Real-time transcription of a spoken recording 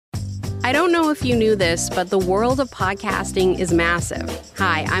I don't know if you knew this, but the world of podcasting is massive.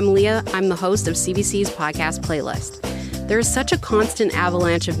 Hi, I'm Leah. I'm the host of CBC's podcast playlist. There is such a constant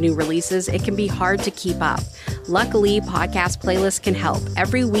avalanche of new releases, it can be hard to keep up. Luckily, Podcast Playlist can help.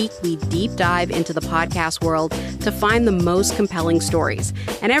 Every week, we deep dive into the podcast world to find the most compelling stories.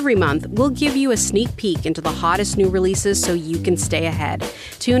 And every month, we'll give you a sneak peek into the hottest new releases so you can stay ahead.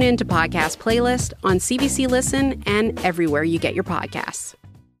 Tune in to Podcast Playlist on CBC Listen and everywhere you get your podcasts.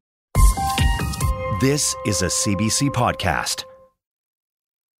 This is a CBC podcast.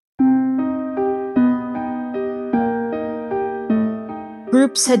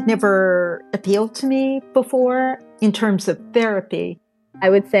 Groups had never appealed to me before in terms of therapy.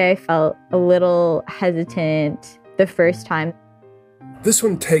 I would say I felt a little hesitant the first time. This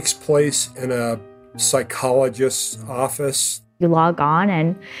one takes place in a psychologist's office. You log on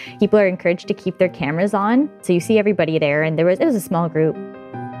and people are encouraged to keep their cameras on. So you see everybody there, and it was a small group.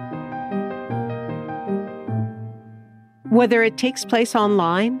 Whether it takes place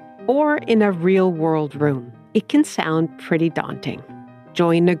online or in a real-world room, it can sound pretty daunting.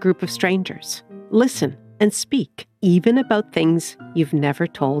 Join a group of strangers, listen and speak, even about things you've never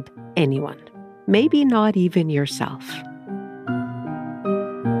told anyone, maybe not even yourself.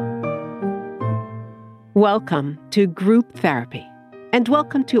 Welcome to Group Therapy, and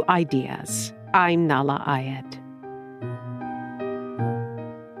welcome to Ideas. I'm Nala Ayed.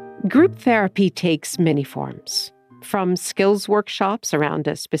 Group therapy takes many forms, from skills workshops around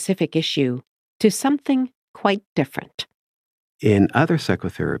a specific issue to something quite different. In other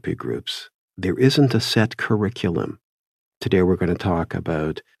psychotherapy groups, there isn't a set curriculum. Today we're going to talk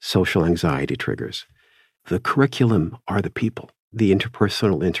about social anxiety triggers. The curriculum are the people, the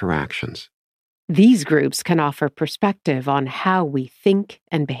interpersonal interactions. These groups can offer perspective on how we think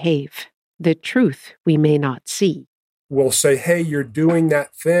and behave, the truth we may not see. We'll say, hey, you're doing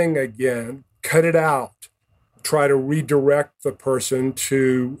that thing again. Cut it out. Try to redirect the person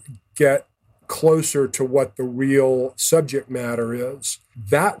to get closer to what the real subject matter is.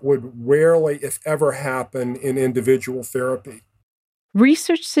 That would rarely, if ever, happen in individual therapy.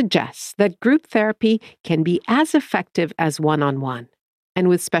 Research suggests that group therapy can be as effective as one-on-one, and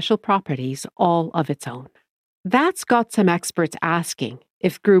with special properties all of its own. That's got some experts asking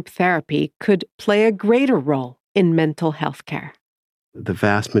if group therapy could play a greater role in mental health care. The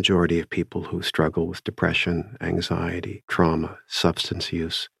vast majority of people who struggle with depression, anxiety, trauma, substance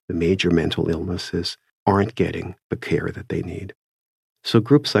use, the major mental illnesses aren't getting the care that they need. So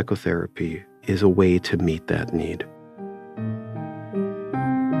group psychotherapy is a way to meet that need.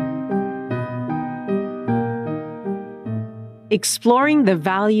 Exploring the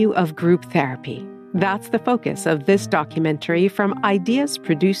value of group therapy. That's the focus of this documentary from Ideas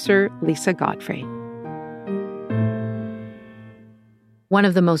producer Lisa Godfrey. One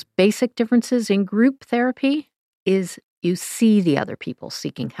of the most basic differences in group therapy is you see the other people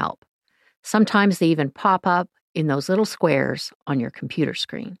seeking help. Sometimes they even pop up in those little squares on your computer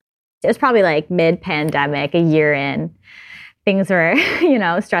screen. It was probably like mid-pandemic, a year in. Things were,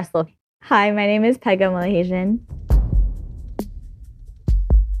 stressful. Hi, my name is Pega Malaysian.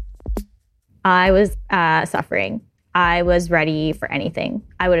 I was suffering. I was ready for anything.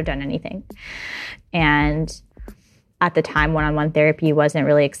 I would have done anything. And at the time, one-on-one therapy wasn't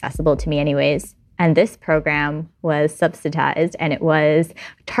really accessible to me anyways. And this program was subsidized, and it was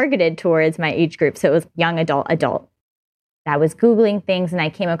targeted towards my age group. So it was young adult. I was Googling things, and I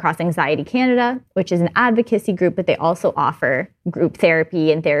came across Anxiety Canada, which is an advocacy group, but they also offer group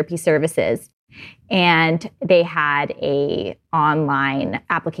therapy and therapy services. And they had a online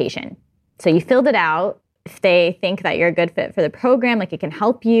application. So you filled it out. If they think that you're a good fit for the program, like it can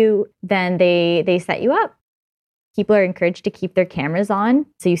help you, then they set you up. People are encouraged to keep their cameras on.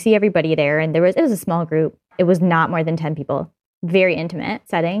 So you see everybody there, and it was a small group. It was not more than 10 people. Very intimate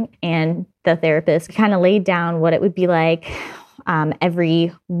setting. And the therapist kind of laid down what it would be like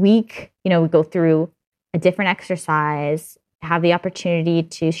every week. We go through a different exercise, have the opportunity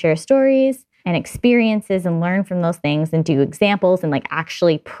to share stories and experiences and learn from those things and do examples and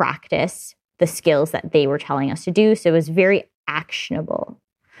actually practice the skills that they were telling us to do. So it was very actionable.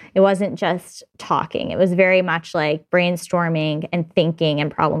 It wasn't just talking. It was very much like brainstorming and thinking and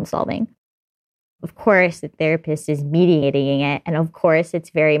problem solving. Of course, the therapist is mediating it. And of course, it's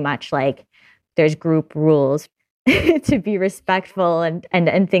very much like there's group rules to be respectful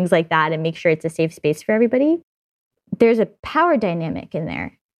and things like that and make sure it's a safe space for everybody. There's a power dynamic in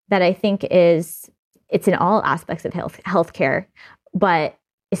there that I think it's in all aspects of healthcare, but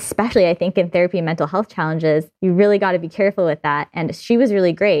especially I think in therapy and mental health challenges, you really got to be careful with that. And she was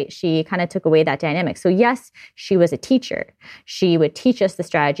really great. She kind of took away that dynamic. So yes, she was a teacher. She would teach us the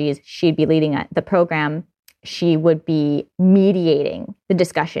strategies. She'd be leading the program. She would be mediating the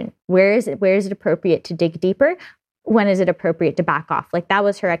discussion. Where is it appropriate to dig deeper? When is it appropriate to back off? Like that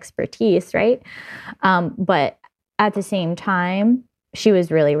was her expertise, right? But at the same time, she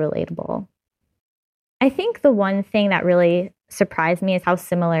was really relatable. I think the one thing that really surprised me is how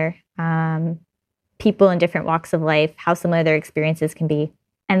similar people in different walks of life, how similar their experiences can be.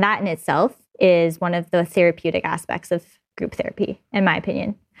 And that in itself is one of the therapeutic aspects of group therapy, in my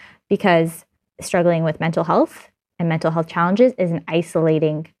opinion, because struggling with mental health and mental health challenges is an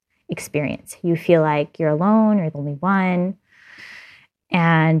isolating experience. You feel like you're alone, you're the only one.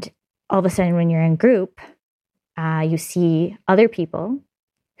 And all of a sudden, when you're in group, you see other people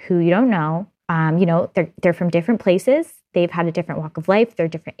who you don't know. They're from different places. They've had a different walk of life. They're a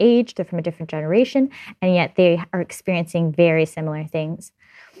different age. They're from a different generation. And yet they are experiencing very similar things.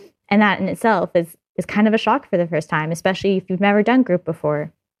 And that in itself is kind of a shock for the first time, especially if you've never done group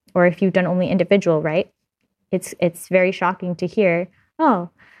before, or if you've done only individual, right? It's very shocking to hear, oh,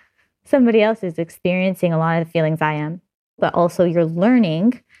 somebody else is experiencing a lot of the feelings I am. But also you're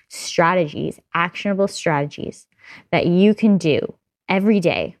learning strategies, actionable strategies that you can do every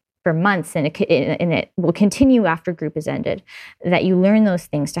day for months, and it will continue after group is ended, that you learn those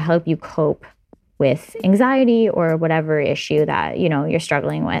things to help you cope with anxiety or whatever issue that, you're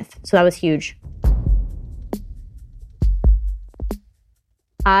struggling with. So that was huge.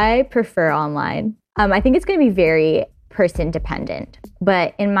 I prefer online. I think it's going to be very person dependent.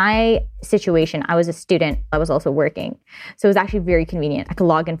 But in my situation, I was a student. I was also working. So it was actually very convenient. I could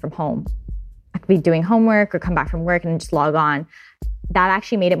log in from home. I could be doing homework or come back from work and just log on. That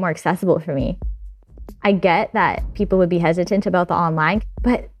actually made it more accessible for me. I get that people would be hesitant about the online,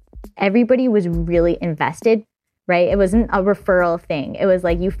 but everybody was really invested, right? It wasn't a referral thing. It was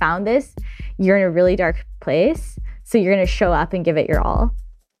like, you found this, you're in a really dark place, so you're going to show up and give it your all.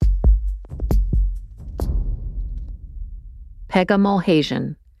 Pegah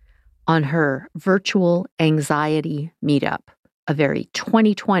Mulhasian on her virtual anxiety meetup, a very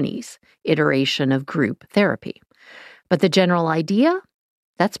 2020s iteration of group therapy. But the general idea,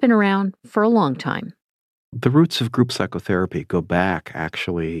 that's been around for a long time. The roots of group psychotherapy go back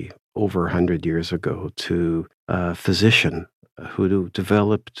actually over 100 years ago to a physician who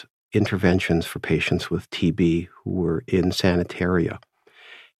developed interventions for patients with TB who were in sanitaria.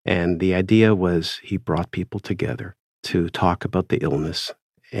 And the idea was he brought people together to talk about the illness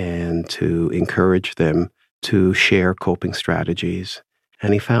and to encourage them to share coping strategies.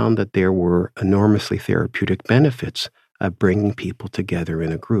 And he found that there were enormously therapeutic benefits of bringing people together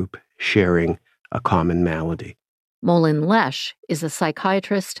in a group, sharing a common malady. Molyn Leszcz is a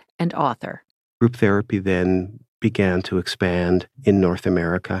psychiatrist and author. Group therapy then began to expand in North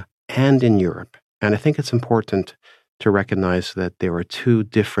America and in Europe. And I think it's important to recognize that there are two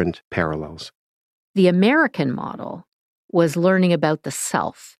different parallels. The American model was learning about the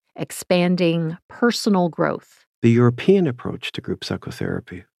self, expanding personal growth. The European approach to group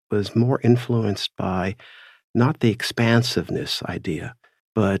psychotherapy was more influenced by not the expansiveness idea,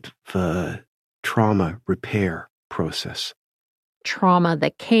 but the trauma repair process. Trauma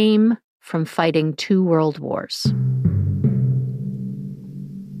that came from fighting 2 world wars.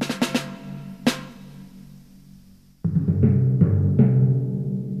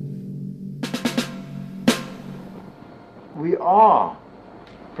 We are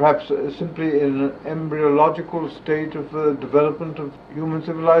perhaps simply in an embryological state of the development of human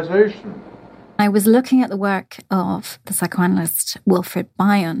civilization. I was looking at the work of the psychoanalyst Wilfred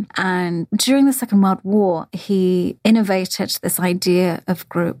Bion, and during the Second World War, he innovated this idea of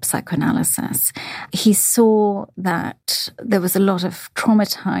group psychoanalysis. He saw that there was a lot of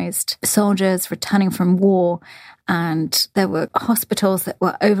traumatized soldiers returning from war, and there were hospitals that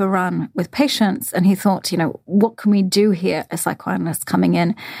were overrun with patients, and he thought, what can we do here as psychoanalysts coming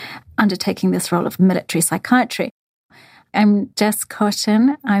in, undertaking this role of military psychiatry? I'm Jess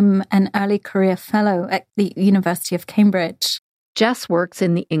Cotton. I'm an early career fellow at the University of Cambridge. Jess works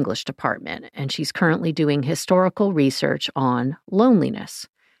in the English department, and she's currently doing historical research on loneliness,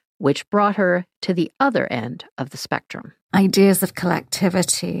 which brought her to the other end of the spectrum. Ideas of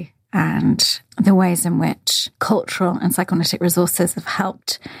collectivity and the ways in which cultural and psychoanalytic resources have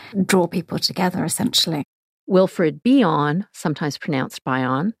helped draw people together, essentially. Wilfred Bion, sometimes pronounced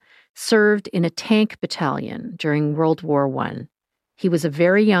Bion, served in a tank battalion during World War I. He was a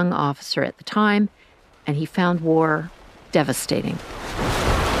very young officer at the time, and he found war devastating.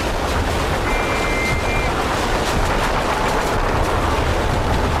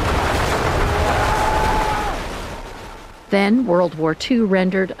 Then World War II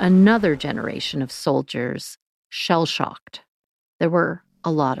rendered another generation of soldiers shell-shocked. There were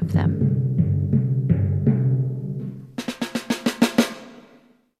a lot of them.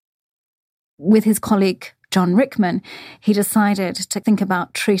 With his colleague John Rickman, he decided to think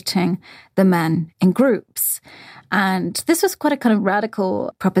about treating the men in groups. And this was quite a kind of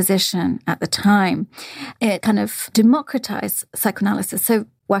radical proposition at the time. It kind of democratized psychoanalysis. So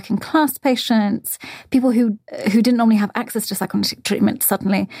working class patients, people who didn't normally have access to psychoanalytic treatment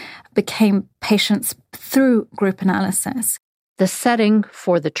suddenly became patients through group analysis. The setting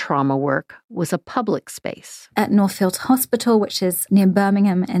for the trauma work was a public space. At Northfield Hospital, which is near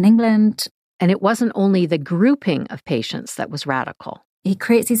Birmingham in England. And it wasn't only the grouping of patients that was radical. He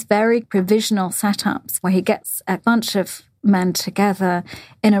creates these very provisional setups where he gets a bunch of men together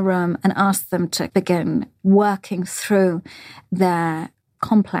in a room and asks them to begin working through their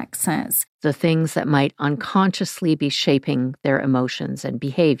complexes. The things that might unconsciously be shaping their emotions and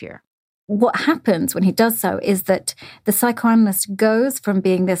behavior. What happens when he does so is that the psychoanalyst goes from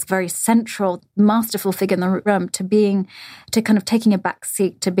being this very central, masterful figure in the room to kind of taking a back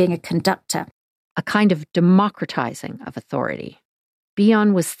seat to being a conductor. A kind of democratizing of authority.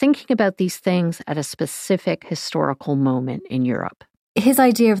 Bion was thinking about these things at a specific historical moment in Europe. His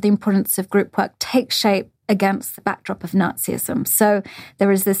idea of the importance of group work takes shape against the backdrop of Nazism. So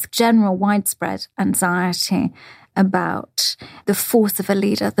there is this general widespread anxiety about the force of a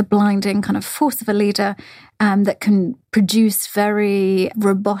leader, the blinding kind of force of a leader that can produce very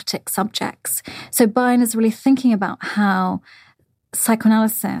robotic subjects. So Bion is really thinking about how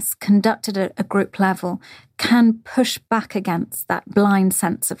psychoanalysis conducted at a group level can push back against that blind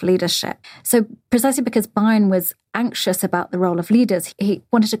sense of leadership. So precisely because Bion was anxious about the role of leaders, he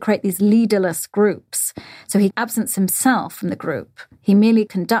wanted to create these leaderless groups. So he absents himself from the group. He merely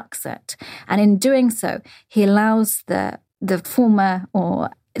conducts it. And in doing so, he allows the former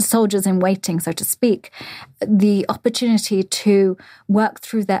or soldiers in waiting, so to speak, the opportunity to work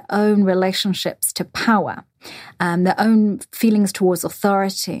through their own relationships to power, their own feelings towards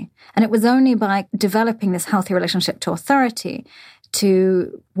authority. And it was only by developing this healthy relationship to authority,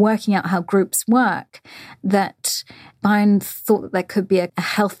 to working out how groups work, that Bion thought that there could be a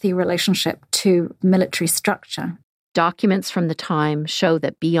healthy relationship to military structure. Documents from the time show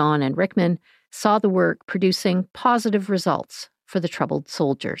that Bion and Rickman saw the work producing positive results for the troubled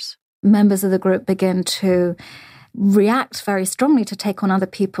soldiers. Members of the group begin to react very strongly to take on other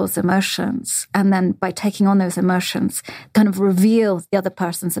people's emotions. And then by taking on those emotions, kind of reveal the other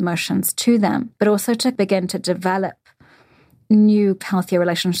person's emotions to them, but also to begin to develop new, healthier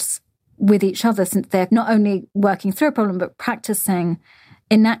relations with each other, since they're not only working through a problem, but practicing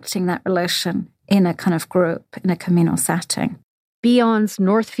enacting that relation in a kind of group, in a communal setting. Bion's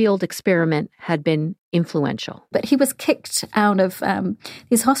Northfield experiment had been influential. But he was kicked out of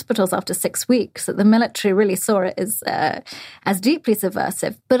these hospitals after 6 weeks. That the military really saw it as deeply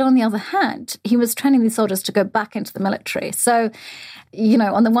subversive. But on the other hand, he was training these soldiers to go back into the military. So, you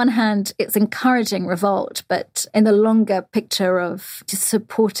know, on the one hand, it's encouraging revolt, but in the longer picture of just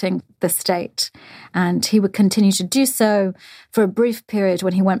supporting the state. And he would continue to do so for a brief period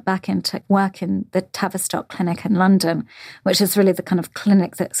when he went back into work in the Tavistock Clinic in London, which is really the kind of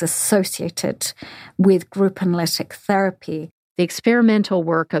clinic that's associated with group analytic therapy. The experimental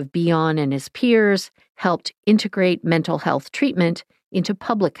work of Bion and his peers helped integrate mental health treatment into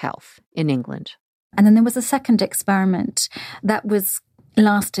public health in England. And then there was a second experiment that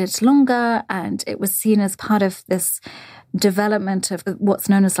lasted longer, and it was seen as part of this development of what's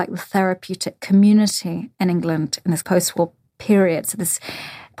known as like the therapeutic community in England in this post-war period. So this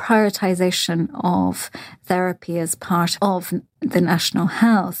prioritization of therapy as part of the national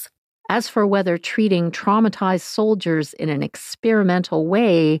health. As for whether treating traumatized soldiers in an experimental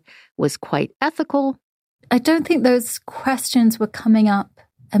way was quite ethical, I don't think those questions were coming up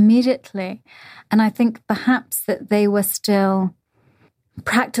immediately. And I think perhaps that they were still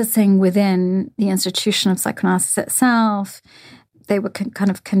practicing within the institution of psychoanalysis itself. They were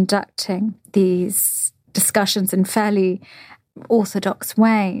kind of conducting these discussions in fairly orthodox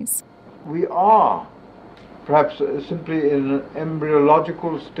ways. We are perhaps simply in an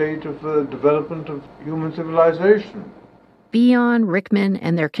embryological state of the development of human civilization. Bion, Rickman,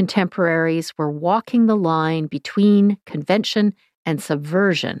 and their contemporaries were walking the line between convention and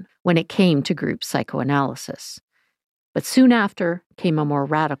subversion when it came to group psychoanalysis. But soon after came a more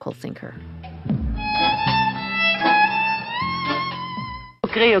radical thinker.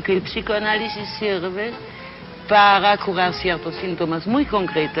 Creo que el psicoanálisis sirve para curar ciertos síntomas muy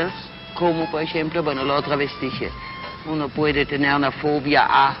concretos, como por ejemplo, la otra vez dije, uno puede tener una fobia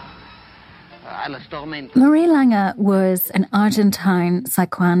a Marie Langer was an Argentine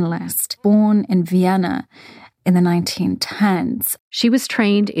psychoanalyst born in Vienna in the 1910s. She was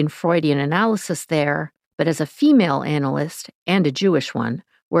trained in Freudian analysis there, but as a female analyst and a Jewish one,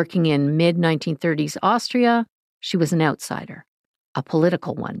 working in mid-1930s Austria, she was an outsider, a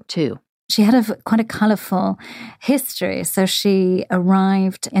political one too. She had quite a colourful history. So she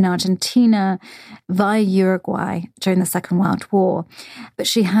arrived in Argentina via Uruguay during the Second World War. But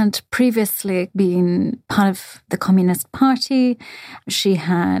she had previously been part of the Communist Party. She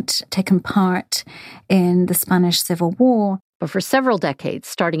had taken part in the Spanish Civil War. But for several decades,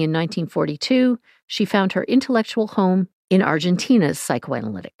 starting in 1942, she found her intellectual home in Argentina's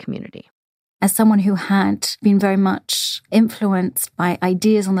psychoanalytic community. As someone who had been very much influenced by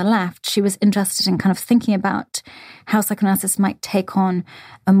ideas on the left, she was interested in kind of thinking about how psychoanalysis might take on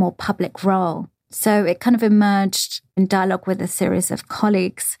a more public role. So it kind of emerged in dialogue with a series of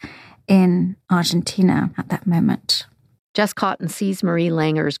colleagues in Argentina at that moment. Jess Cotton sees Marie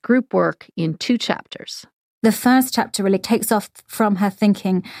Langer's group work in 2 chapters. The first chapter really takes off from her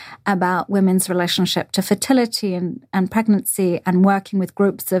thinking about women's relationship to fertility and pregnancy and working with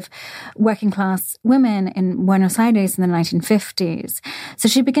groups of working class women in Buenos Aires in the 1950s. So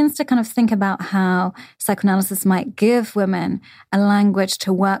she begins to kind of think about how psychoanalysis might give women a language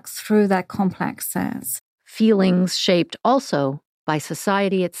to work through their complexes. Feelings shaped also by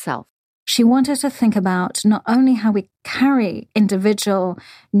society itself. She wanted to think about not only how we carry individual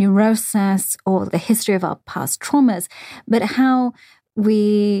neurosis or the history of our past traumas, but how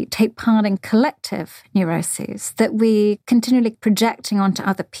we take part in collective neuroses that we continually projecting onto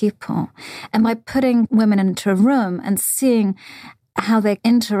other people. And by putting women into a room and seeing how they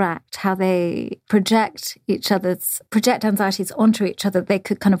interact, how they project anxieties onto each other, they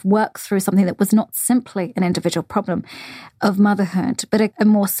could kind of work through something that was not simply an individual problem of motherhood, but a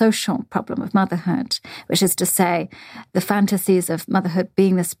more social problem of motherhood, which is to say the fantasies of motherhood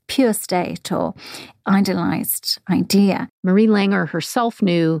being this pure state or idealized idea. Marie Langer herself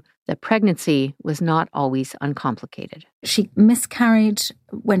knew that pregnancy was not always uncomplicated. She miscarried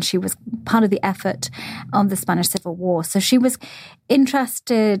when she was part of the effort of the Spanish Civil War. So she was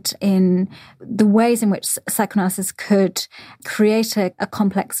interested in the ways in which psychoanalysis could create a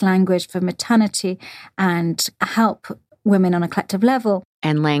complex language for maternity and help women on a collective level.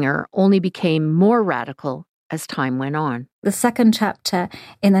 And Langer only became more radical as time went on. The second chapter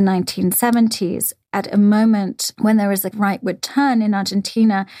in the 1970s, at a moment when there is a rightward turn in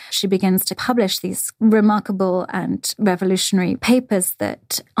Argentina, she begins to publish these remarkable and revolutionary papers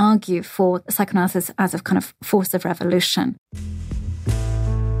that argue for psychoanalysis as a kind of force of revolution.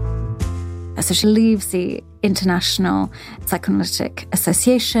 So she leaves the International Psychoanalytic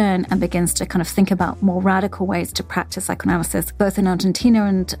Association and begins to kind of think about more radical ways to practice psychoanalysis, both in Argentina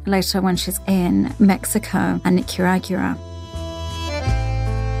and later when she's in Mexico and Nicaragua.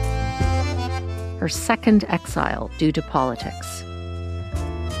 Her second exile due to politics.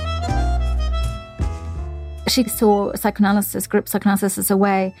 She saw psychoanalysis, group psychoanalysis, as a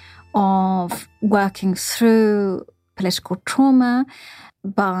way of working through political trauma.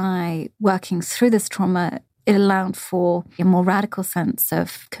 By working through this trauma, it allowed for a more radical sense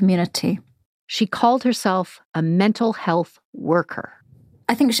of community. She called herself a mental health worker.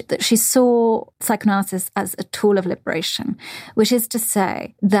 I think that she saw psychoanalysis as a tool of liberation, which is to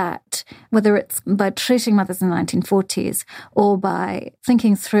say that whether it's by treating mothers in the 1940s or by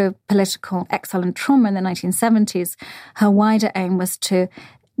thinking through political exile and trauma in the 1970s, her wider aim was to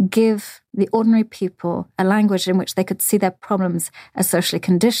give the ordinary people a language in which they could see their problems as socially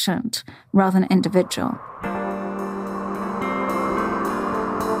conditioned rather than individual.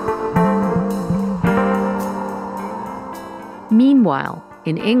 Meanwhile,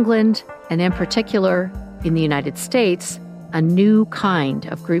 in England, and in particular in the United States, a new kind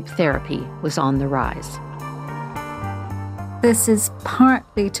of group therapy was on the rise. This is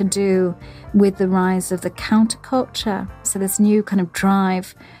partly to do with the rise of the counterculture, so this new kind of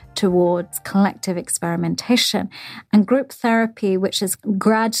drive towards collective experimentation. And group therapy, which is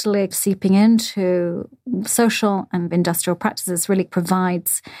gradually seeping into social and industrial practices, really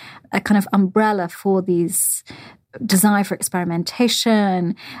provides a kind of umbrella for these desire for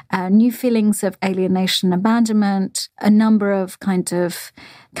experimentation, new feelings of alienation, abandonment. A number of kind of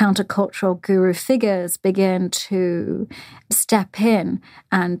countercultural guru figures begin to step in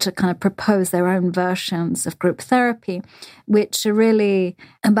and to kind of propose their own versions of group therapy, which are really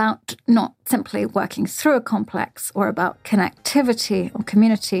about not simply working through a complex or about connectivity or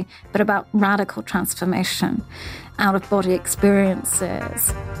community, but about radical transformation, out-of-body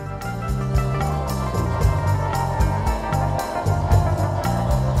experiences.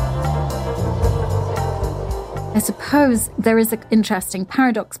 I suppose there is an interesting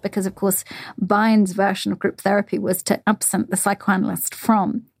paradox because, of course, Bayon's version of group therapy was to absent the psychoanalyst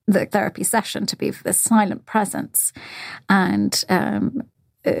from the therapy session, to be the silent presence. And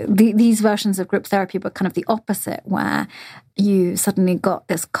these versions of group therapy were kind of the opposite, where you suddenly got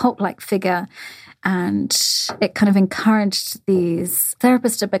this cult-like figure, and it kind of encouraged these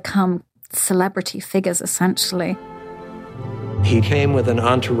therapists to become celebrity figures, essentially. He came with an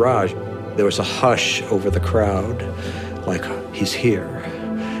entourage. There was a hush over the crowd, like, he's here.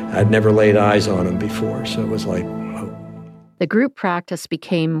 I'd never laid eyes on him before, so it was like, oh. The group practice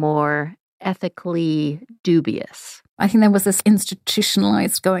became more ethically dubious. I think there was this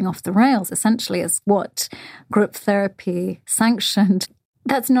institutionalized going off the rails, essentially, as what group therapy sanctioned.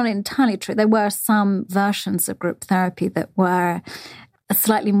 That's not entirely true. There were some versions of group therapy that were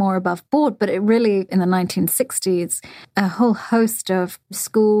slightly more above board, but it really, in the 1960s, a whole host of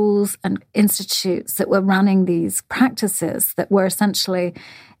schools and institutes that were running these practices that were essentially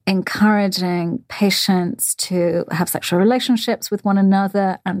encouraging patients to have sexual relationships with one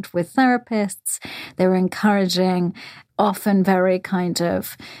another and with therapists. They were encouraging often very kind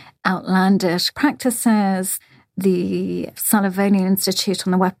of outlandish practices. The Salavonian Institute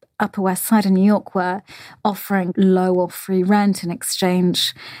on the Upper West Side of New York were offering low or free rent in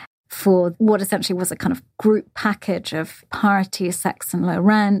exchange for what essentially was a kind of group package of party, sex, and low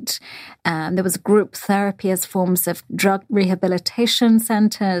rent. There was group therapy as forms of drug rehabilitation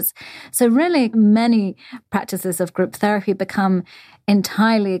centers. So really many practices of group therapy become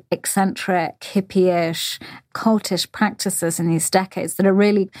entirely eccentric, hippie-ish, cultish practices in these decades that are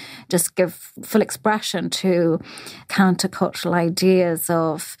really just give full expression to countercultural ideas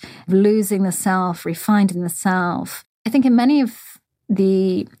of losing the self, refinding the self. I think in many of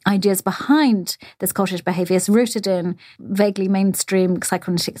the ideas behind this cultish behavior is rooted in vaguely mainstream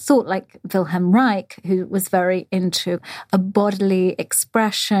psychoanalytic thought, like Wilhelm Reich, who was very into a bodily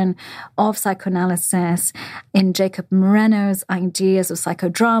expression of psychoanalysis, in Jacob Moreno's ideas of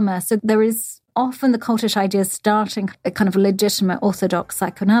psychodrama. So there is often the cultish ideas starting a kind of legitimate orthodox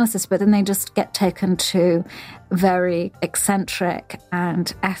psychoanalysis, but then they just get taken to very eccentric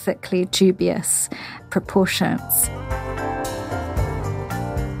and ethically dubious proportions.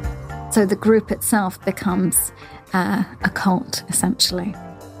 So the group itself becomes a cult, essentially.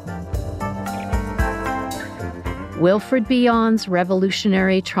 Wilfred Bion's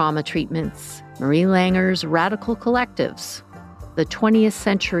revolutionary trauma treatments, Marie Langer's radical collectives, the 20th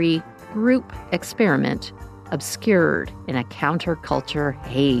century group experiment obscured in a counterculture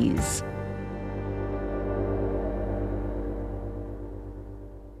haze.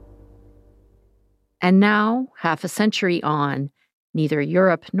 And now, half a century on, neither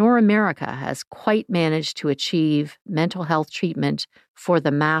Europe nor America has quite managed to achieve mental health treatment for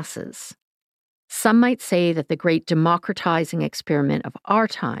the masses. Some might say that the great democratizing experiment of our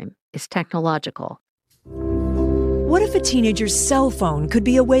time is technological. What if a teenager's cell phone could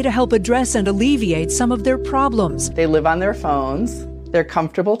be a way to help address and alleviate some of their problems? They live on their phones. They're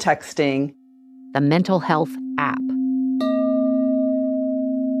comfortable texting. The mental health app.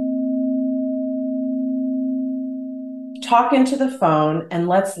 Talk into the phone and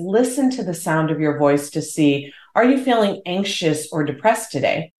let's listen to the sound of your voice to see, are you feeling anxious or depressed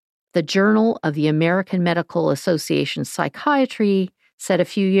today? The Journal of the American Medical Association Psychiatry said a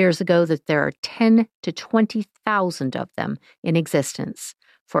few years ago that there are 10 to 20,000 of them in existence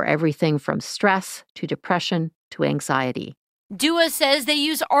for everything from stress to depression to anxiety. Dua says they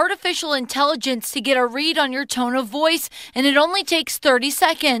use artificial intelligence to get a read on your tone of voice, and it only takes 30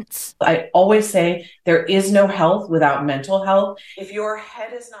 seconds. I always say there is no health without mental health. If your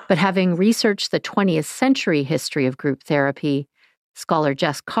head is not... But having researched the 20th century history of group therapy, scholar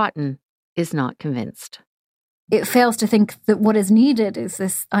Jess Cotton is not convinced. It fails to think that what is needed is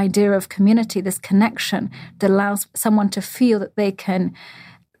this idea of community, this connection that allows someone to feel that they can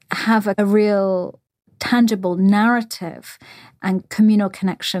have a real tangible narrative and communal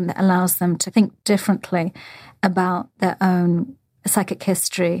connection that allows them to think differently about their own psychic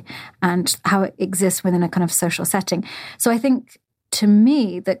history and how it exists within a kind of social setting. So I think, to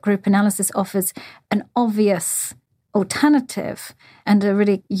me, that group analysis offers an obvious alternative and a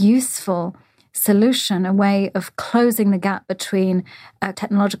really useful solution, a way of closing the gap between a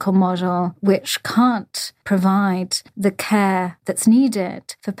technological model which can't provide the care that's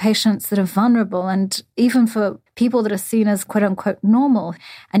needed for patients that are vulnerable and even for people that are seen as quote-unquote normal.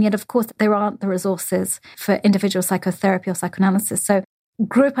 And yet, of course, there aren't the resources for individual psychotherapy or psychoanalysis. So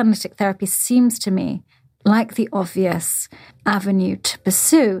group analytic therapy seems to me like the obvious avenue to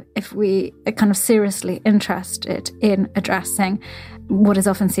pursue if we are kind of seriously interested in addressing what is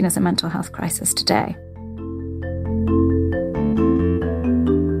often seen as a mental health crisis today.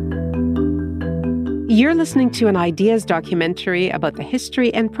 You're listening to an Ideas documentary about the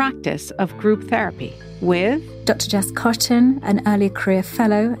history and practice of group therapy with Dr. Jess Cotton, an early career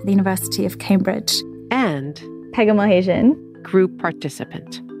fellow at the University of Cambridge, and Pega Malaysian, group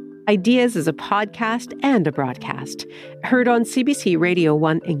participant. Ideas is a podcast and a broadcast, heard on CBC Radio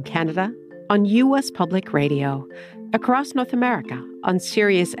 1 in Canada, on US Public Radio, across North America on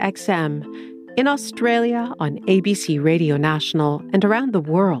Sirius XM, in Australia on ABC Radio National, and around the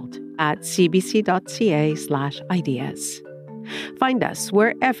world at cbc.ca/ideas. Find us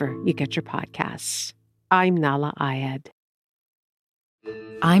wherever you get your podcasts. I'm Nala Ayed.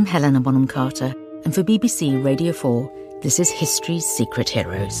 I'm Helena Bonham Carter, and for BBC Radio 4, this is History's Secret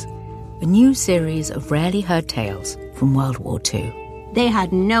Heroes, a new series of rarely heard tales from World War II. They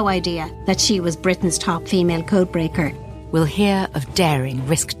had no idea that she was Britain's top female codebreaker. We'll hear of daring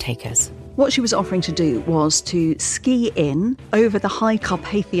risk-takers. What she was offering to do was to ski in over the high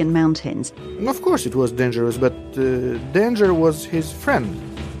Carpathian mountains. Of course it was dangerous, but danger was his friend.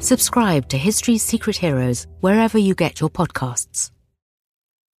 Subscribe to History's Secret Heroes wherever you get your podcasts.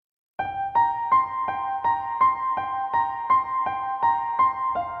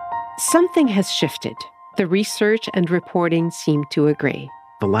 Something has shifted. The research and reporting seem to agree.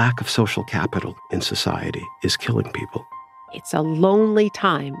 The lack of social capital in society is killing people. It's a lonely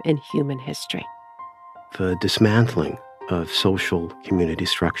time in human history. The dismantling of social community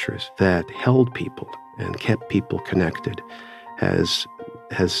structures that held people and kept people connected has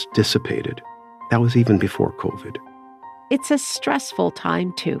dissipated. That was even before COVID. It's a stressful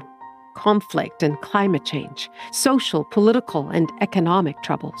time, too. Conflict and climate change, social, political, and economic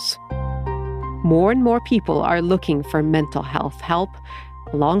troubles. More and more people are looking for mental health help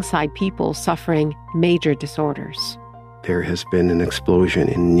alongside people suffering major disorders. There has been an explosion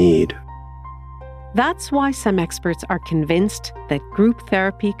in need. That's why some experts are convinced that group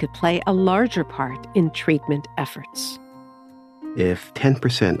therapy could play a larger part in treatment efforts. If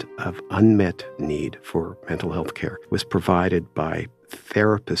 10% of unmet need for mental health care was provided by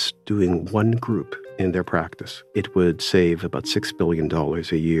therapists doing one group in their practice, it would save about $6 billion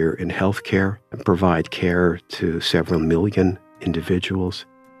a year in health care and provide care to several million individuals.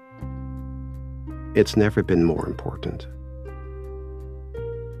 It's never been more important.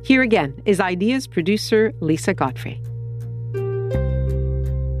 Here again is Ideas producer Lisa Godfrey.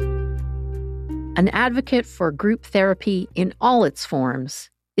 An advocate for group therapy in all its forms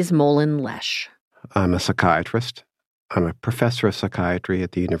is Molyn Leszcz. I'm a psychiatrist. I'm a professor of psychiatry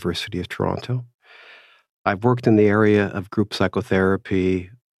at the University of Toronto. I've worked in the area of group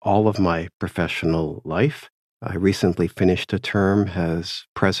psychotherapy all of my professional life. I recently finished a term as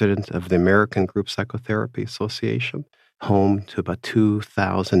president of the American Group Psychotherapy Association, home to about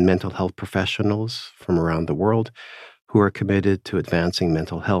 2,000 mental health professionals from around the world who are committed to advancing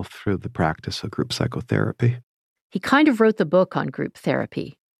mental health through the practice of group psychotherapy. He kind of wrote the book on group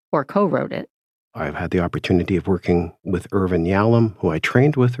therapy, or co-wrote it. I've had the opportunity of working with Irvin Yalom, who I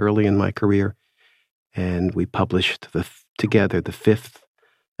trained with early in my career, and we published together the 5th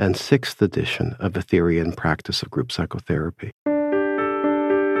and 6th edition of The Theory and Practice of Group Psychotherapy.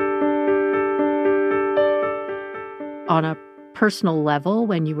 On a personal level,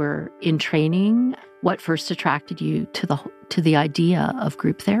 when you were in training, what first attracted you to the idea of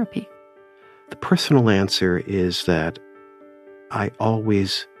group therapy? The personal answer is that I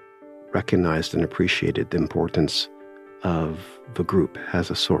always recognized and appreciated the importance of the group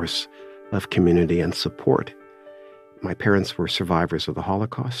as a source of community and support. My parents were survivors of the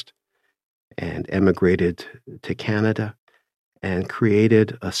Holocaust and emigrated to Canada and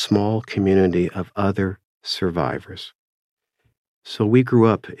created a small community of other survivors. So we grew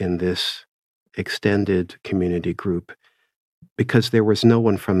up in this extended community group because there was no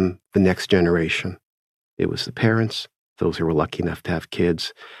one from the next generation. It was the parents, those who were lucky enough to have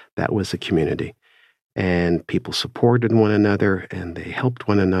kids. That was the community. And people supported one another and they helped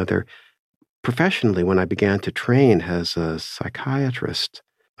one another. Professionally, when I began to train as a psychiatrist,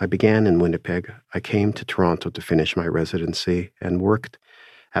 I began in Winnipeg. I came to Toronto to finish my residency and worked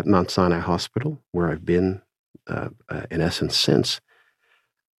at Mount Sinai Hospital, where I've been, in essence, since.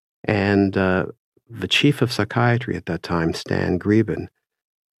 And the chief of psychiatry at that time, Stan Greben,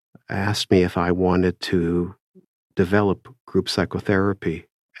 asked me if I wanted to develop group psychotherapy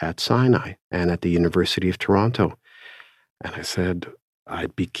at Sinai and at the University of Toronto. And I said,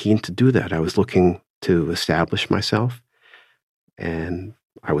 I'd be keen to do that. I was looking to establish myself, and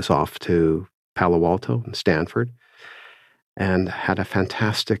I was off to Palo Alto and Stanford and had a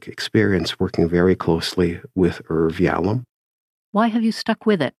fantastic experience working very closely with Irv Yalom. Why have you stuck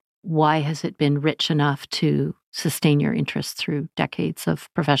with it? Why has it been rich enough to sustain your interest through decades of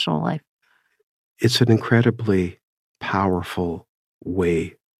professional life? It's an incredibly powerful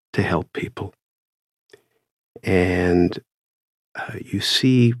way to help people. And you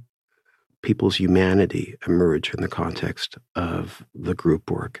see people's humanity emerge in the context of the group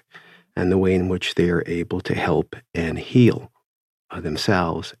work and the way in which they are able to help and heal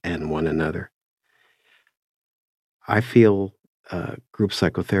themselves and one another. I feel group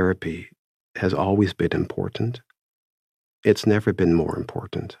psychotherapy has always been important. It's never been more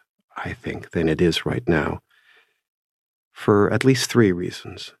important, I think, than it is right now, for at least 3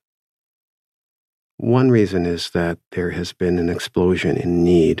 reasons. One reason is that there has been an explosion in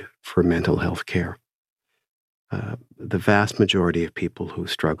need for mental health care. The vast majority of people who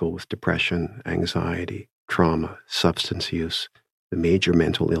struggle with depression, anxiety, trauma, substance use, the major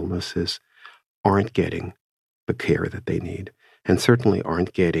mental illnesses, aren't getting the care that they need, and certainly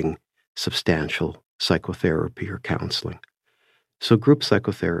aren't getting substantial psychotherapy or counseling. So group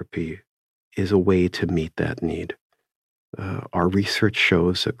psychotherapy is a way to meet that need. Our research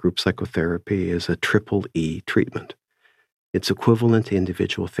shows that group psychotherapy is a triple E treatment. It's equivalent to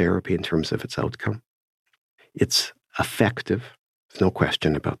individual therapy in terms of its outcome. It's effective, there's no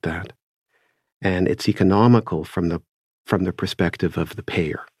question about that. And it's economical from the perspective of the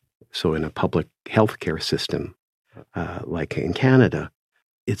payer. So in a public healthcare system, like in Canada,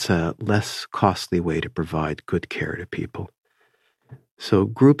 it's a less costly way to provide good care to people. So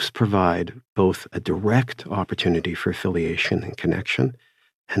groups provide both a direct opportunity for affiliation and connection,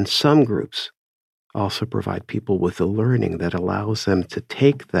 and some groups also provide people with a learning that allows them to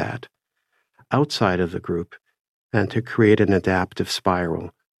take that outside of the group and to create an adaptive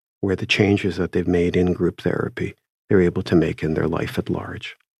spiral where the changes that they've made in group therapy, they're able to make in their life at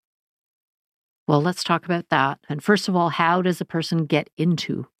large. Well, let's talk about that. And first of all, how does a person get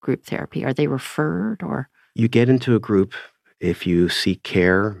into group therapy? Are they referred or? You get into a group if you seek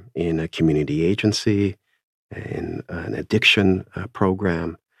care in a community agency, in an addiction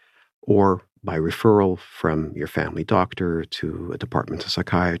program, or by referral from your family doctor to a department of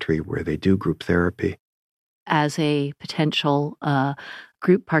psychiatry where they do group therapy. As a potential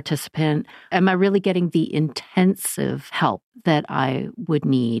group participant, am I really getting the intensive help that I would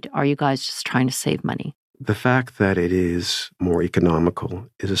need? Are you guys just trying to save money? The fact that it is more economical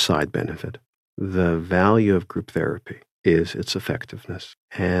is a side benefit. The value of group therapy is its effectiveness.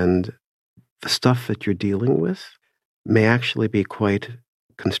 And the stuff that you're dealing with may actually be quite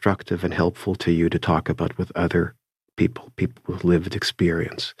constructive and helpful to you to talk about with other people with lived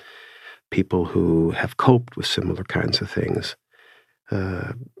experience, people who have coped with similar kinds of things,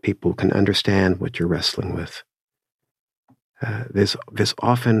 people who can understand what you're wrestling with. There's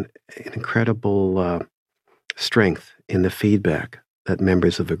often an incredible strength in the feedback that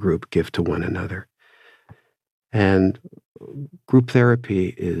members of a group give to one another. And group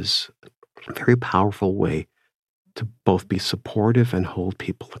therapy is a very powerful way to both be supportive and hold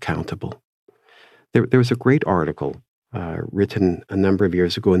people accountable. There was a great article written a number of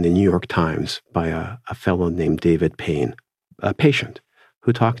years ago in the New York Times by a fellow named David Payne, a patient,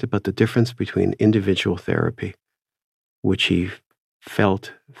 who talked about the difference between individual therapy, which he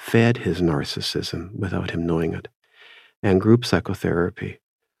felt fed his narcissism without him knowing it, and group psychotherapy,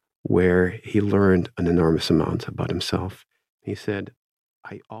 where he learned an enormous amount about himself. He said,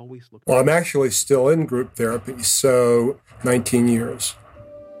 I always look... Well, I'm actually still in group therapy, so 19 years.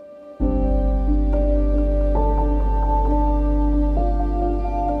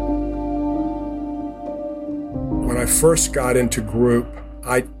 When I first got into group,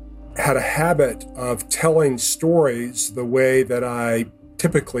 I had a habit of telling stories the way that I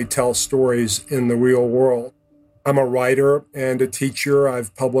typically tell stories in the real world. I'm a writer and a teacher.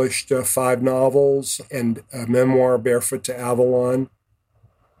 I've published 5 novels and a memoir, Barefoot to Avalon.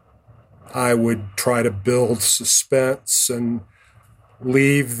 I would try to build suspense and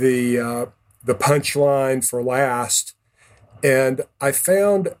leave the punchline for last. And I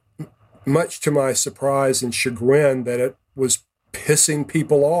found, much to my surprise and chagrin, that it was pissing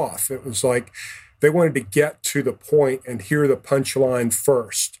people off. It was like they wanted to get to the point and hear the punchline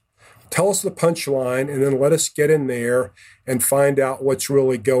first. Tell us the punchline, and then let us get in there and find out what's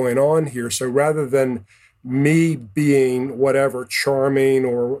really going on here. So rather than me being whatever, charming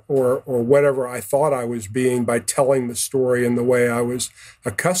or whatever I thought I was being by telling the story in the way I was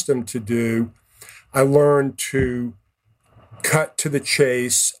accustomed to do, I learned to cut to the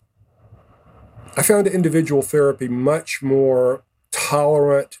chase. I found individual therapy much more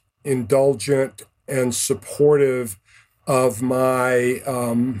tolerant, indulgent, and supportive of my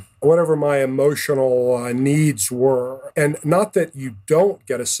whatever my emotional needs were. And not that you don't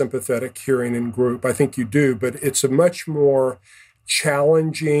get a sympathetic hearing in group, I think you do, but it's a much more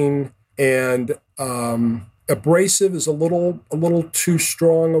challenging and abrasive is a little too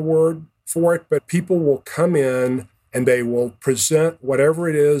strong a word for it, but people will come in and they will present whatever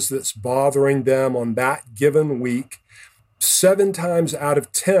it is that's bothering them on that given week. 7 times out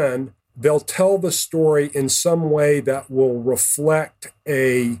of 10, they'll tell the story in some way that will reflect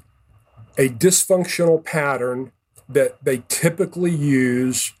a dysfunctional pattern that they typically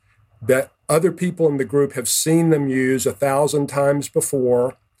use, that other people in the group have seen them use 1,000 times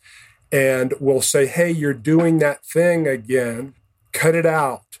before, and will say, hey, you're doing that thing again, cut it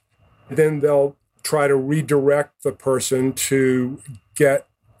out. Then they'll try to redirect the person to get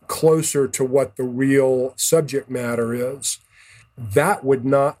closer to what the real subject matter is. That would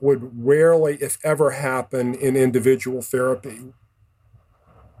rarely, if ever, happen in individual therapy.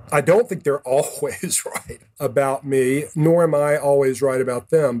 I don't think they're always right about me, nor am I always right about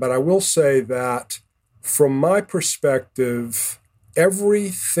them. But I will say that from my perspective,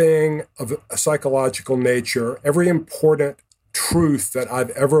 everything of a psychological nature, every important truth that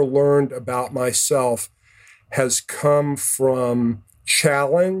I've ever learned about myself has come from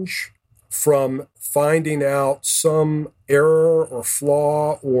challenge, from finding out some error or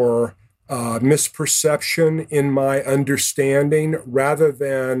flaw or misperception in my understanding, rather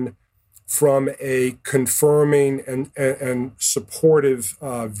than from a confirming and supportive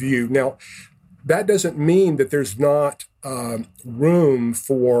view. Now, that doesn't mean that there's not room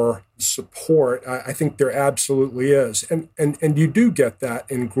for support. I think there absolutely is, and you do get that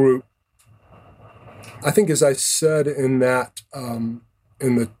in group. I think, as I said in that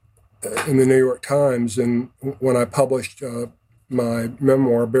in the New York Times, and when I published my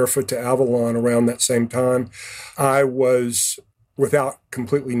memoir, Barefoot to Avalon, around that same time, I was, without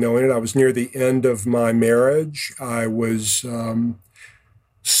completely knowing it, I was near the end of my marriage. I was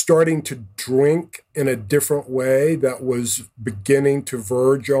starting to drink in a different way that was beginning to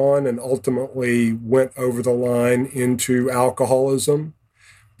verge on and ultimately went over the line into alcoholism.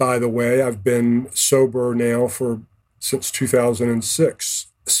 By the way, I've been sober now since 2006.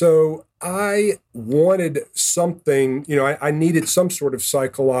 So I wanted something, I needed some sort of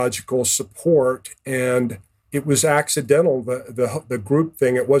psychological support, and it was accidental, the group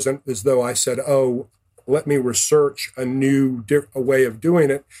thing. It wasn't as though I said, oh, let me research a way of doing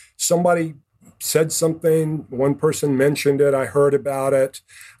it. Somebody said something, one person mentioned it, I heard about it.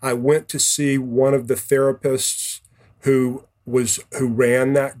 I went to see one of the therapists who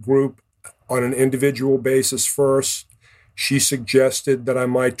ran that group on an individual basis first. She suggested that I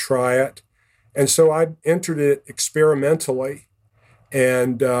might try it. And so I entered it experimentally.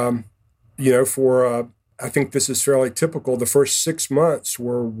 And, I think this is fairly typical, the first 6 months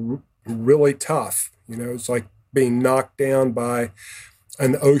were really tough. It's like being knocked down by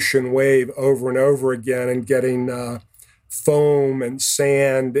an ocean wave over and over again and getting foam and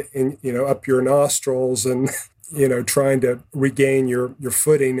sand up your nostrils and, trying to regain your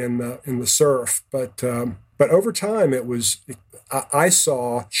footing in the surf. But over time, I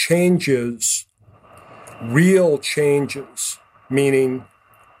saw changes, real changes, meaning,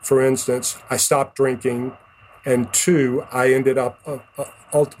 for instance, I stopped drinking, and 2, I ended up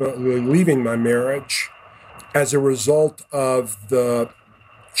ultimately leaving my marriage as a result of the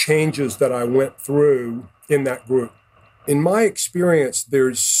changes that I went through in that group. In my experience,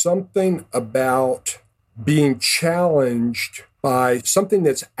 there's something about being challenged by something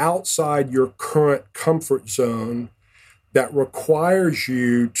that's outside your current comfort zone that requires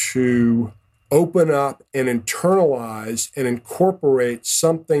you to open up and internalize and incorporate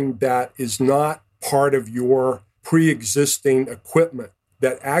something that is not part of your pre-existing equipment,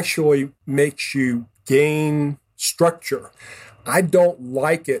 that actually makes you gain structure. I don't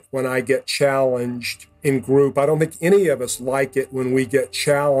like it when I get challenged in group. I don't think any of us like it when we get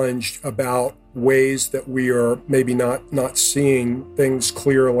challenged about ways that we are maybe not seeing things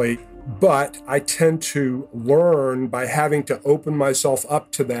clearly. But I tend to learn by having to open myself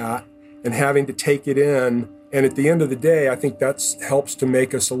up to that and having to take it in. And at the end of the day, I think that helps to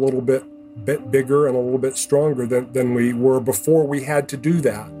make us a little bit bigger and a little bit stronger than we were before we had to do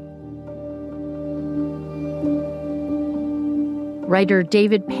that. Writer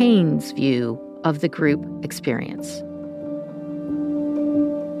David Payne's view of the group experience.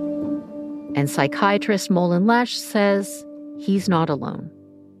 And psychiatrist Molyn Leszcz says he's not alone.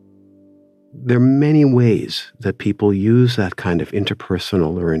 There are many ways that people use that kind of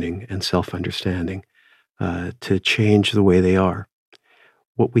interpersonal learning and self-understanding to change the way they are.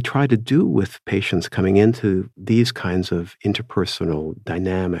 What we try to do with patients coming into these kinds of interpersonal,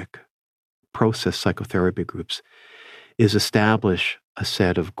 dynamic, process psychotherapy groups is establish a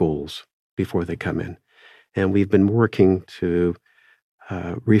set of goals before they come in. And we've been working to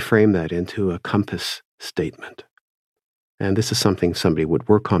reframe that into a compass statement. And this is something somebody would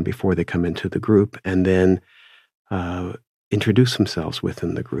work on before they come into the group, and then introduce themselves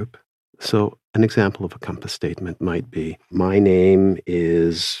within the group. So an example of a compass statement might be, my name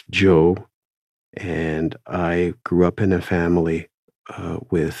is Joe, and I grew up in a family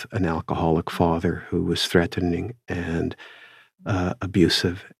with an alcoholic father who was threatening and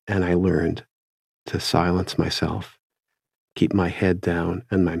abusive, and I learned to silence myself, keep my head down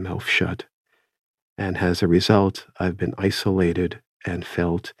and my mouth shut. And as a result, I've been isolated and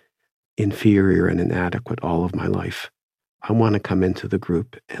felt inferior and inadequate all of my life. I want to come into the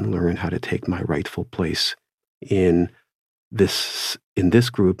group and learn how to take my rightful place in this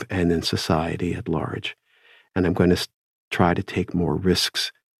group and in society at large. And I'm going to try to take more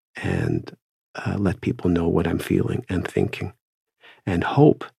risks and let people know what I'm feeling and thinking, and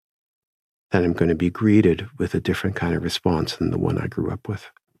hope that I'm going to be greeted with a different kind of response than the one I grew up with.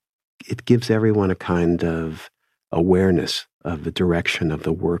 It gives everyone a kind of awareness of the direction of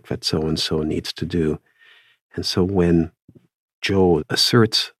the work that so-and-so needs to do. And so when Joe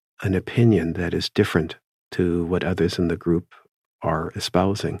asserts an opinion that is different to what others in the group are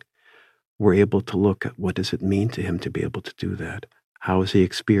espousing, we're able to look at what does it mean to him to be able to do that? How is he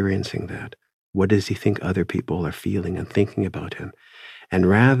experiencing that? What does he think other people are feeling and thinking about him? And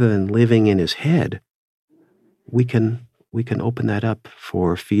rather than living in his head, we can open that up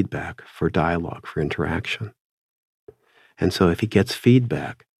for feedback, for dialogue, for interaction. And so if he gets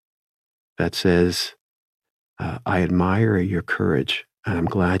feedback that says, I admire your courage, and I'm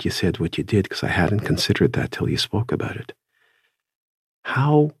glad you said what you did because I hadn't considered that till you spoke about it.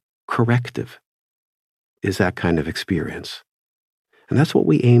 How corrective is that kind of experience? And that's what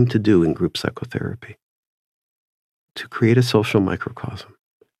we aim to do in group psychotherapy, to create a social microcosm,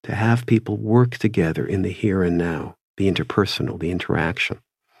 to have people work together in the here and now, the interpersonal, the interaction,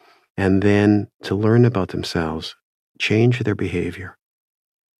 and then to learn about themselves, change their behavior,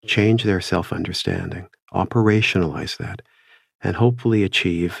 change their self-understanding, operationalize that, and hopefully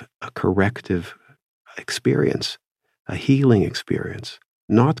achieve a corrective experience, a healing experience,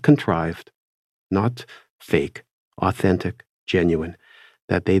 not contrived, not fake, authentic, genuine,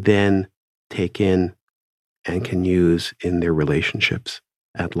 that they then take in and can use in their relationships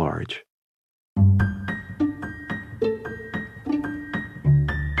at large.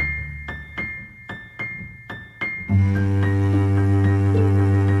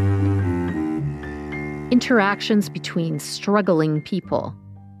 Interactions between struggling people,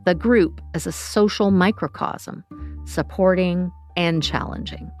 the group as a social microcosm, supporting and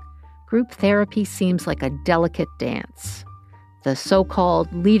challenging. Group therapy seems like a delicate dance. The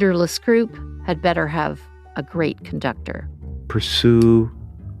so-called leaderless group had better have a great conductor. Pursue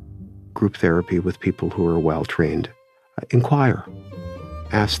group therapy with people who are well-trained. Inquire.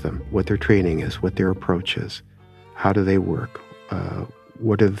 Ask them what their training is, what their approach is. How do they work?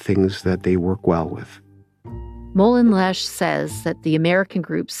 What are the things that they work well with? Molyn Leszcz says that the American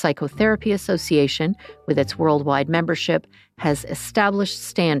Group Psychotherapy Association, with its worldwide membership, has established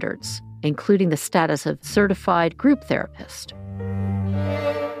standards, including the status of certified group therapist.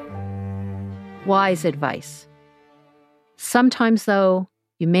 Wise advice. Sometimes, though,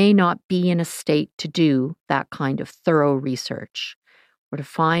 you may not be in a state to do that kind of thorough research or to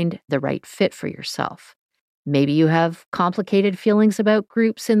find the right fit for yourself. Maybe you have complicated feelings about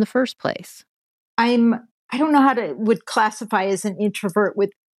groups in the first place. I don't know how to would classify as an introvert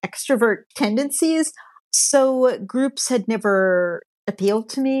with extrovert tendencies. So groups had never appealed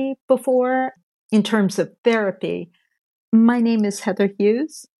to me before in terms of therapy. My name is Heather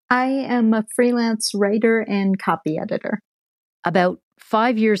Hughes. I am a freelance writer and copy editor. About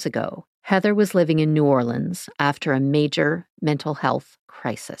 5 years ago, Heather was living in New Orleans after a major mental health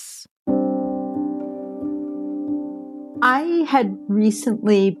crisis. I had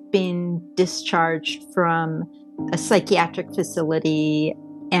recently been discharged from a psychiatric facility,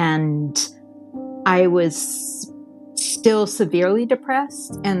 and I was still severely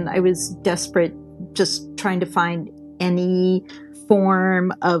depressed, and I was desperate, just trying to find any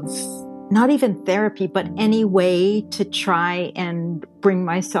form of, not even therapy, but any way to try and bring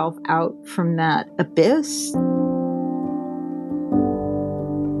myself out from that abyss.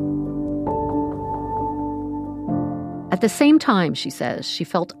 At the same time, she says, she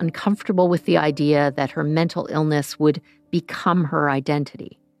felt uncomfortable with the idea that her mental illness would become her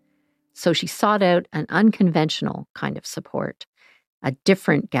identity. So she sought out an unconventional kind of support, a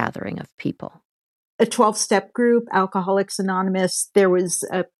different gathering of people. A 12-step group, Alcoholics Anonymous. There was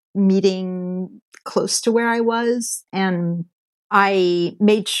a meeting close to where I was, and I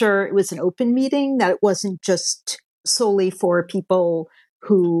made sure it was an open meeting, that it wasn't just solely for people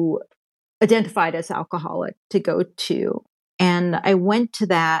who identified as alcoholic to go to. And I went to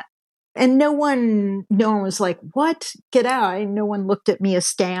that, and no one was like, "What? Get out." No one looked at me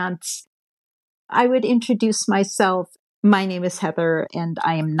askance. I would introduce myself. My name is Heather, and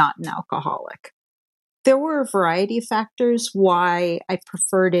I am not an alcoholic. There were a variety of factors why I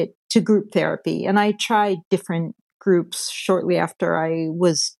preferred it to group therapy. And I tried different groups shortly after I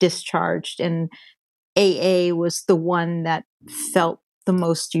was discharged. And AA was the one that felt the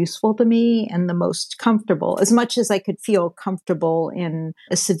most useful to me and the most comfortable, as much as I could feel comfortable in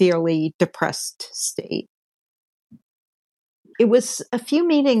a severely depressed state. It was a few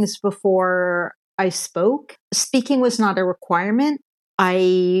meetings before I spoke. Speaking was not a requirement.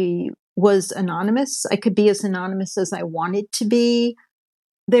 I was anonymous. I could be as anonymous as I wanted to be.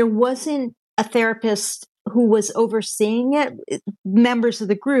 There wasn't a therapist who was overseeing it. Members of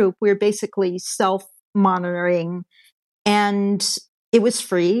the group, we were basically self-monitoring, and it was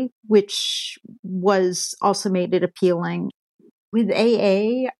free, which was also made it appealing. With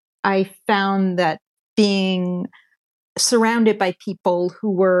AA, I found that being surrounded by people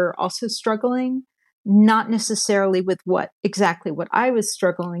who were also struggling, not necessarily with exactly what I was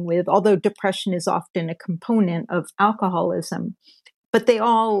struggling with, although depression is often a component of alcoholism, but they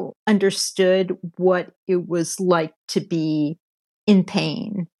all understood what it was like to be in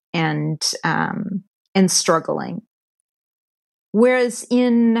pain and struggling. Whereas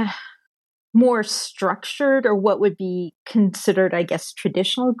in more structured, or what would be considered, I guess,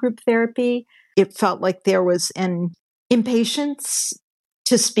 traditional group therapy, it felt like there was an impatience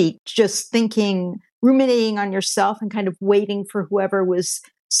to speak, just thinking, ruminating on yourself and kind of waiting for whoever was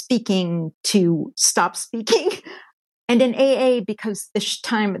speaking to stop speaking. And in AA, because the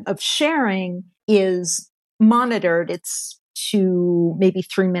time of sharing is monitored, it's 2, maybe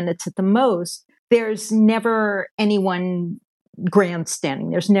 3 minutes at the most, there's never anyone grandstanding.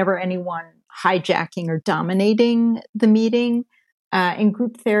 There's never anyone hijacking or dominating the meeting. In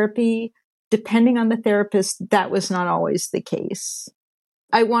group therapy, depending on the therapist, that was not always the case.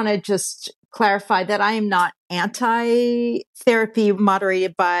 I want to just clarify that I am not anti-therapy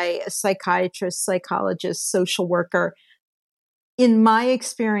moderated by a psychiatrist, psychologist, social worker. In my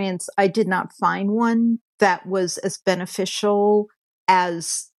experience, I did not find one that was as beneficial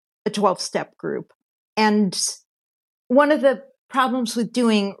as a 12-step group. And one of the problems with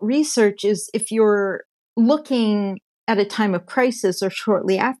doing research is if you're looking at a time of crisis or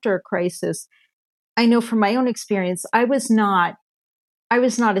shortly after a crisis, I know from my own experience, I was not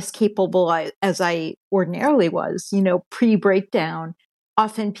as capable as I ordinarily was, pre-breakdown.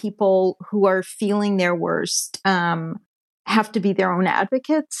 Often people who are feeling their worst have to be their own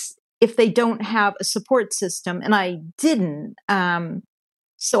advocates if they don't have a support system. And I didn't.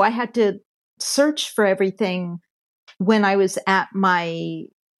 So I had to search for everything when I was at my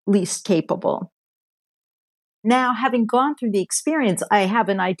least capable. Now, having gone through the experience, I have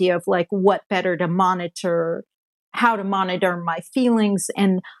an idea of what better to monitor, how to monitor my feelings.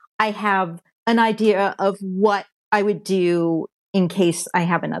 And I have an idea of what I would do in case I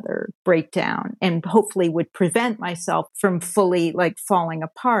have another breakdown, and hopefully would prevent myself from fully falling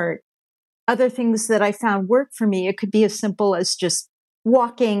apart. Other things that I found work for me, it could be as simple as just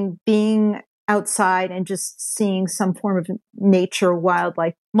walking, being outside and just seeing some form of nature,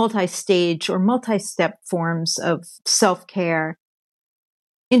 wildlife, multi-stage or multi-step forms of self-care.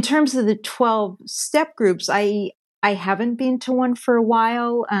 In terms of the 12-step groups, I haven't been to one for a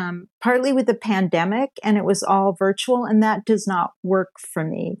while, partly with the pandemic, and it was all virtual, and that does not work for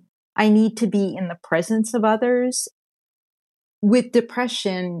me. I need to be in the presence of others. With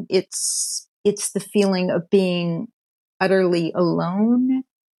depression, it's the feeling of being utterly alone.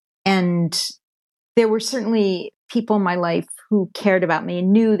 And there were certainly people in my life who cared about me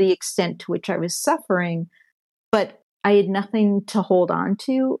and knew the extent to which I was suffering, but I had nothing to hold on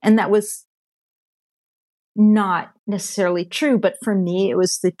to. And that was not necessarily true, but for me, it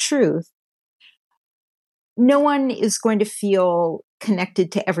was the truth. No one is going to feel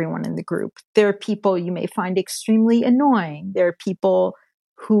connected to everyone in the group. There are people you may find extremely annoying. There are people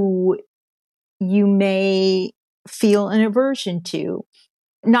who you may feel an aversion to.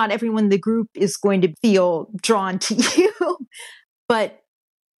 Not everyone in the group is going to feel drawn to you, but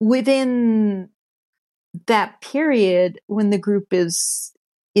within that period, when the group is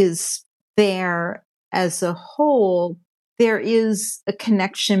there as a whole, there is a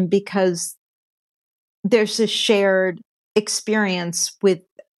connection because there's a shared experience with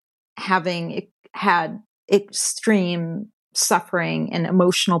having had extreme suffering and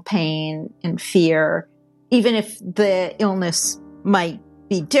emotional pain and fear. Even if the illness might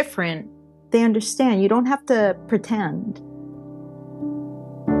be different, they understand. You don't have to pretend.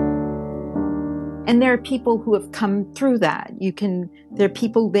 And there are people who have come through that. There are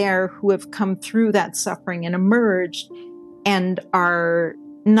people there who have come through that suffering and emerged and are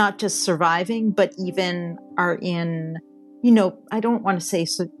not just surviving, but even are in, I don't want to say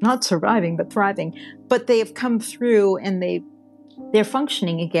not surviving, but thriving. But they have come through and they're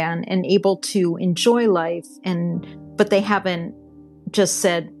functioning again and able to enjoy life. But they haven't just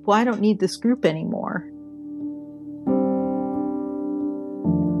said, well, I don't need this group anymore.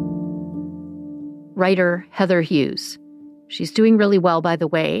 Writer Heather Hughes. She's doing really well, by the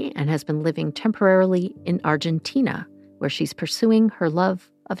way, and has been living temporarily in Argentina, where she's pursuing her love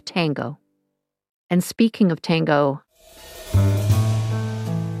of tango. And speaking of tango,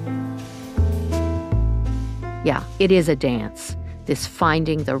 yeah, it is a dance, this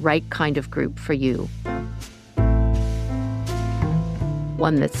finding the right kind of group for you.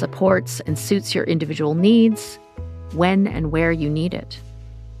 One that supports and suits your individual needs when and where you need it.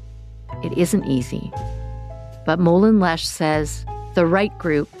 It isn't easy, but Molyn Leszcz says the right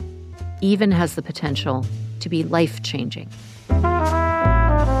group even has the potential to be life-changing.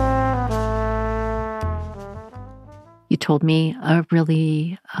 You told me a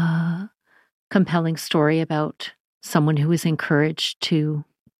really compelling story about someone who was encouraged to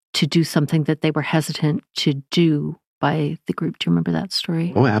do something that they were hesitant to do by the group. Do you remember that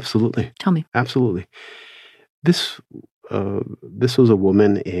story? Oh, absolutely. Tell me. Absolutely. This was a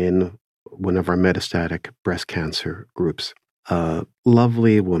woman in one of our metastatic breast cancer groups. A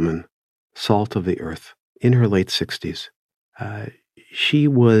lovely woman, salt of the earth, in her late 60s. She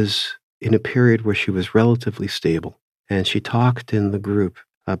was in a period where she was relatively stable, and she talked in the group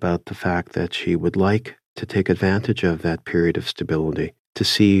about the fact that she would like to take advantage of that period of stability to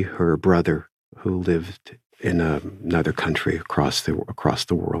see her brother, who lived in another country across the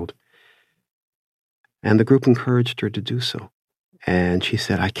world. And the group encouraged her to do so. And she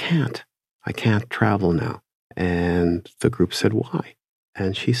said, I can't travel now. And the group said, why?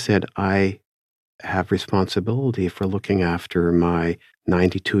 And she said, I have responsibility for looking after my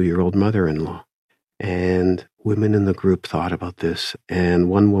 92-year-old mother-in-law. And women in the group thought about this. And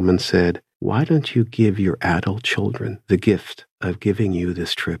one woman said, why don't you give your adult children the gift of giving you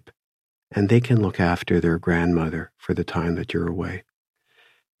this trip? And they can look after their grandmother for the time that you're away.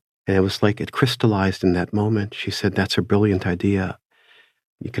 And it was like it crystallized in that moment. She said, that's a brilliant idea.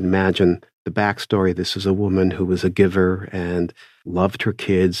 You can imagine the backstory. This is a woman who was a giver and loved her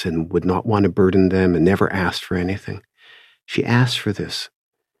kids and would not want to burden them and never asked for anything. She asked for this.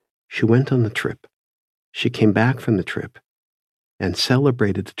 She went on the trip. She came back from the trip and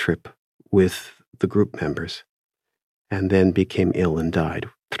celebrated the trip with the group members and then became ill and died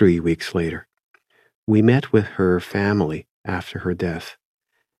 3 weeks later. We met with her family after her death,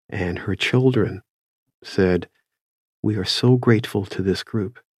 and her children said, we are so grateful to this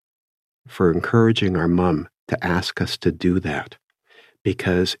group for encouraging our mom to ask us to do that,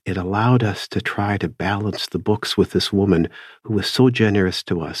 because it allowed us to try to balance the books with this woman who was so generous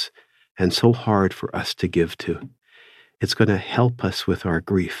to us and so hard for us to give to. It's going to help us with our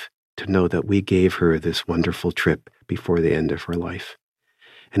grief to know that we gave her this wonderful trip before the end of her life.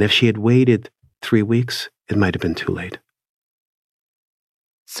 And if she had waited 3 weeks, it might have been too late.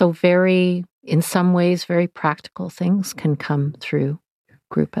 So in some ways, very practical things can come through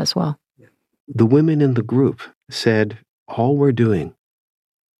group as well. The women in the group said, all we're doing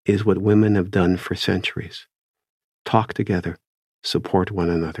is what women have done for centuries. Talk together, support one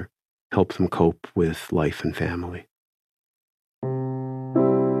another, help them cope with life and family.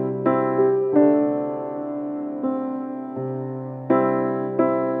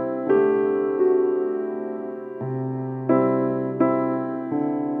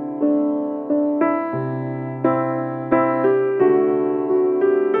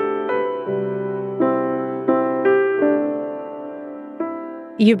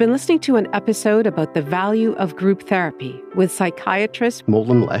 You've been listening to an episode about the value of group therapy with psychiatrist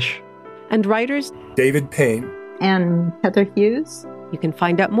Molyn Leszcz and writers David Payne and Heather Hughes. You can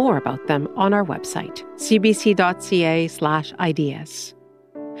find out more about them on our website, cbc.ca/ideas.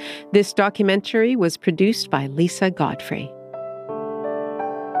 This documentary was produced by Lisa Godfrey.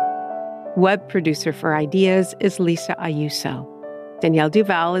 Web producer for Ideas is Lisa Ayuso. Danielle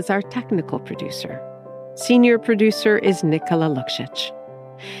Duval is our technical producer. Senior producer is Nicola Luksic.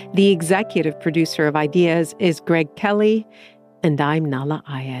 The executive producer of Ideas is Greg Kelly, and I'm Nala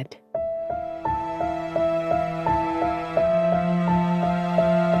Ayed.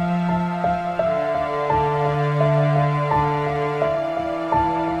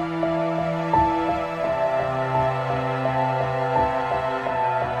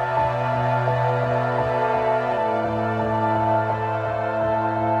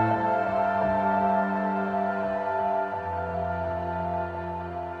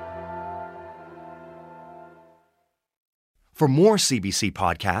 For more CBC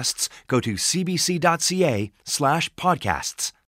podcasts, go to cbc.ca/podcasts.